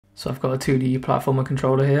So I've got a 2D platformer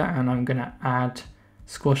controller here, and I'm going to add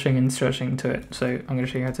squashing and stretching to it. So I'm going to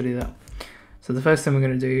show you how to do that. So the first thing we're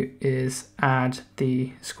going to do is add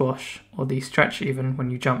the squash, or the stretch even,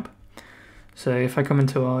 when you jump. So if I come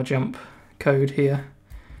into our jump code here,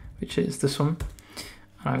 which is this one,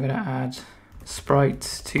 and I'm going to add sprite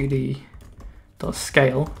 2D.scale.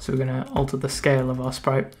 So we're going to alter the scale of our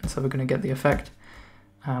sprite. So we're going to get the effect,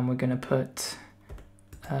 and we're going to put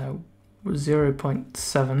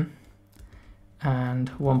 0.7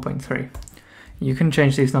 and 1.3. You can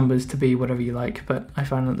change these numbers to be whatever you like, but I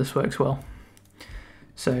found that this works well.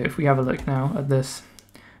 So if we have a look now at this,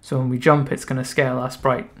 so when we jump, it's going to scale our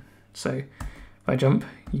sprite. So if I jump,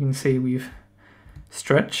 you can see we've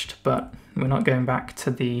stretched, but we're not going back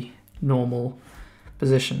to the normal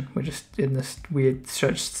position. We're just in this weird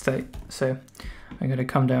stretched state. So I'm going to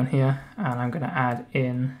come down here, and I'm going to add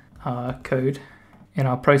in our code in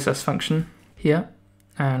our process function here.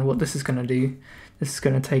 And what this is going to do, this is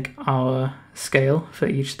going to take our scale for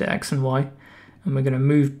each the x and y, and we're going to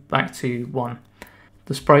move back to 1.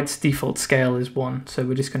 The sprite's default scale is 1, so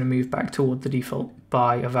we're just going to move back toward the default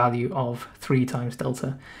by a value of 3 times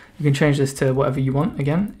delta. You can change this to whatever you want.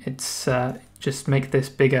 Again, it's just make this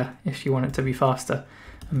bigger if you want it to be faster,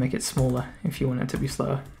 and make it smaller if you want it to be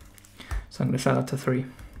slower. So I'm going to set that to 3.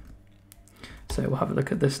 So we'll have a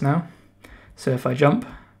look at this now. So if I jump,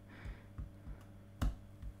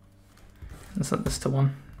 and set this to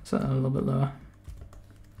 1, so a little bit lower.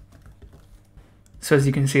 So as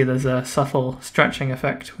you can see, there's a subtle stretching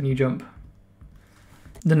effect when you jump.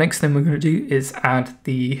 The next thing we're going to do is add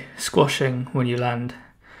the squashing when you land.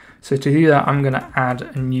 So to do that, I'm going to add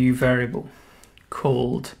a new variable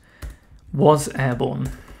called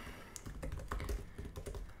wasAirborne.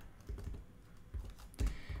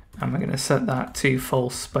 And we're going to set that to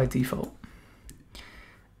false by default.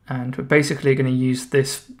 And we're basically going to use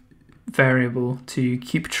this variable to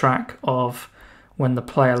keep track of when the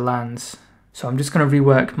player lands. So I'm just going to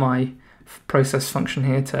rework my process function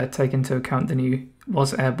here to take into account the new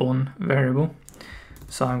wasAirborne variable.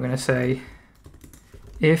 So I'm going to say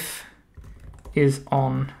if is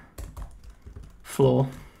on floor.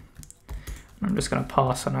 I'm just going to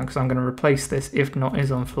pass on now because I'm going to replace this if not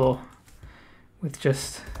is on floor with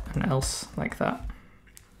just an else like that.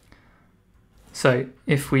 So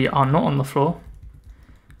if we are not on the floor,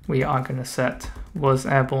 we are going to set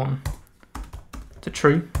wasAirborne to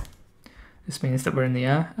true. This means that we're in the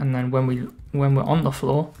air, and then when we're on the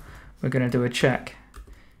floor, we're going to do a check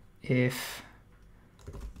if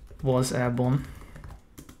wasAirborne.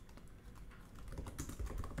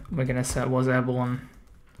 We're going to set wasAirborne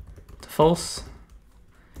to false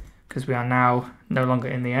because we are now no longer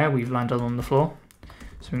in the air, we've landed on the floor.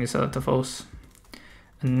 So we're going to set that to false.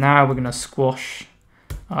 And now we're going to squash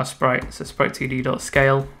our sprite. So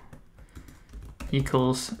sprite2d.scale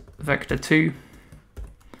equals vector2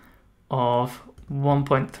 of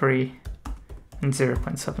 1.3 and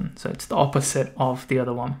 0.7. So it's the opposite of the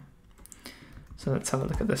other one. So let's have a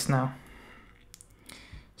look at this now.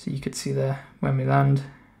 So you could see there when we land,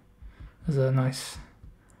 there's a nice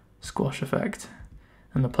squash effect.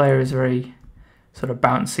 And the player is very sort of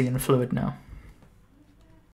bouncy and fluid now.